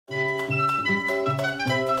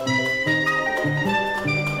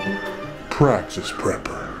Praxis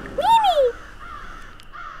Prepper.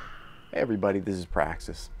 Hey everybody, this is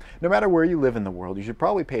Praxis. No matter where you live in the world, you should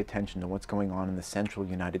probably pay attention to what's going on in the central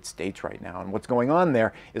United States right now. And what's going on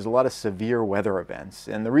there is a lot of severe weather events.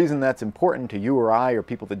 And the reason that's important to you or I or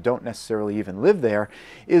people that don't necessarily even live there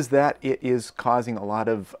is that it is causing a lot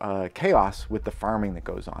of chaos with the farming that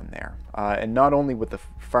goes on there. And not only with the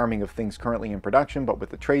farming of things currently in production, but with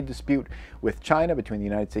the trade dispute with China, between the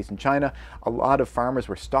United States and China, a lot of farmers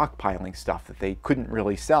were stockpiling stuff that they couldn't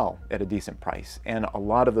really sell at a decent price. And a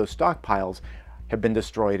lot of those stockpiles have been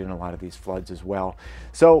destroyed in a lot of these floods as well.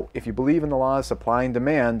 So if you believe in the law of supply and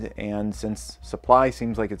demand, and since supply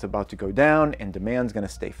seems like it's about to go down and demand's going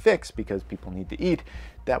to stay fixed because people need to eat,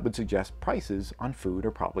 that would suggest prices on food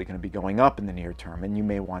are probably going to be going up in the near term, and you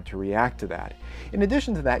may want to react to that. In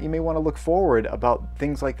addition to that, you may want to look forward about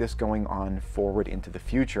things like this going on forward into the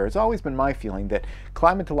future. It's always been my feeling that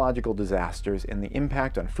climatological disasters and the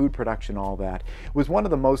impact on food production, all that, was one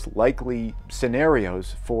of the most likely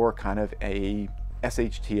scenarios for kind of a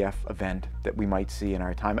SHTF event that we might see in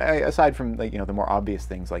our time, aside from the more obvious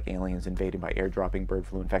things like aliens invaded by airdropping bird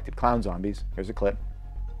flu infected clown zombies. Here's a clip.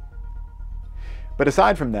 But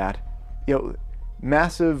aside from that,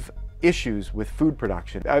 massive issues with food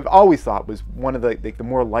production, I've always thought was one of the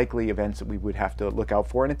more likely events that we would have to look out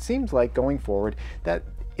for, and it seems like going forward that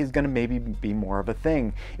is going to maybe be more of a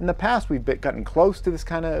thing. In the past, we've gotten close to this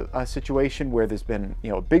kind of situation where there's been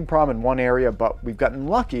a big problem in one area, but we've gotten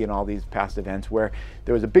lucky in all these past events where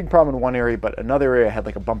there was a big problem in one area, but another area had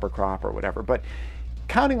like a bumper crop or whatever. But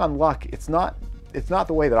counting on luck, it's not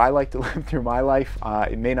the way that I like to live through my life.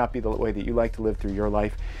 It may not be the way that you like to live through your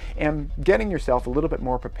life. And getting yourself a little bit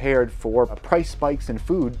more prepared for price spikes in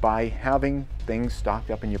food by having things stocked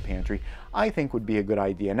up in your pantry, I think would be a good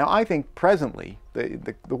idea. Now, I think presently,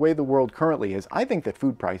 the way the world currently is, I think that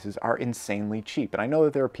food prices are insanely cheap. And I know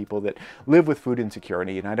that there are people that live with food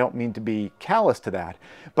insecurity, and I don't mean to be callous to that.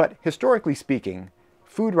 But historically speaking,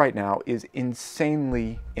 food right now is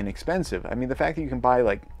insanely inexpensive. I mean, the fact that you can buy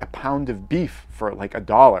like a pound of beef for like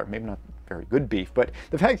 $1, maybe not very good beef, but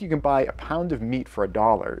the fact that you can buy a pound of meat for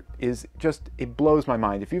 $1 is just, it blows my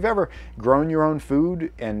mind. If you've ever grown your own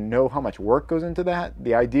food and know how much work goes into that,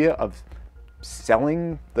 the idea of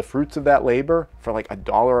selling the fruits of that labor for like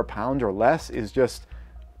 $1 a pound or less is just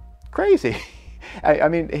crazy. I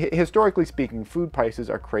mean, historically speaking, food prices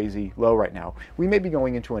are crazy low right now. We may be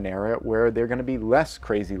going into an era where they're going to be less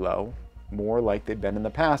crazy low, more like they've been in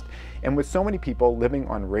the past. And with so many people living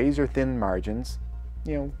on razor-thin margins,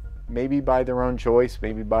 maybe by their own choice,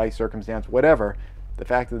 maybe by circumstance, whatever, the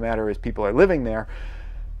fact of the matter is people are living there.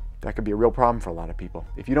 That could be a real problem for a lot of people.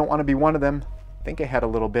 If you don't want to be one of them, think ahead a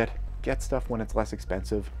little bit. Get stuff when it's less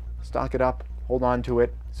expensive. Stock it up, hold on to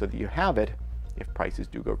it so that you have it if prices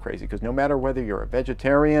do go crazy. Because no matter whether you're a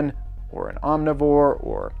vegetarian or an omnivore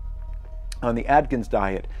or on the Atkins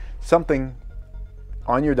diet, something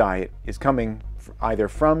on your diet is coming either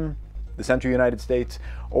from the central United States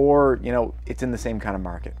or, it's in the same kind of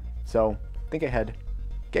market. So think ahead,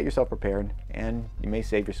 get yourself prepared, and you may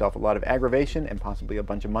save yourself a lot of aggravation and possibly a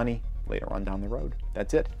bunch of money later on down the road.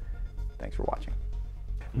 That's it. Thanks for watching.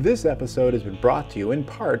 This episode has been brought to you in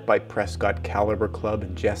part by Prescott Caliber Club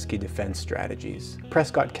and Jeske Defense Strategies.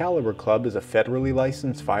 Prescott Caliber Club is a federally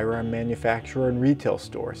licensed firearm manufacturer and retail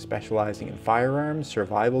store specializing in firearms,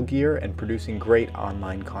 survival gear, and producing great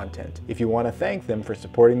online content. If you want to thank them for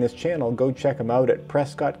supporting this channel, go check them out at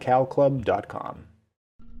PrescottCalClub.com.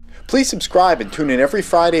 Please subscribe and tune in every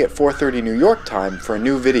Friday at 4:30 New York time for a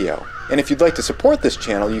new video. And if you'd like to support this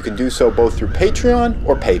channel, you can do so both through Patreon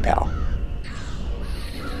or PayPal.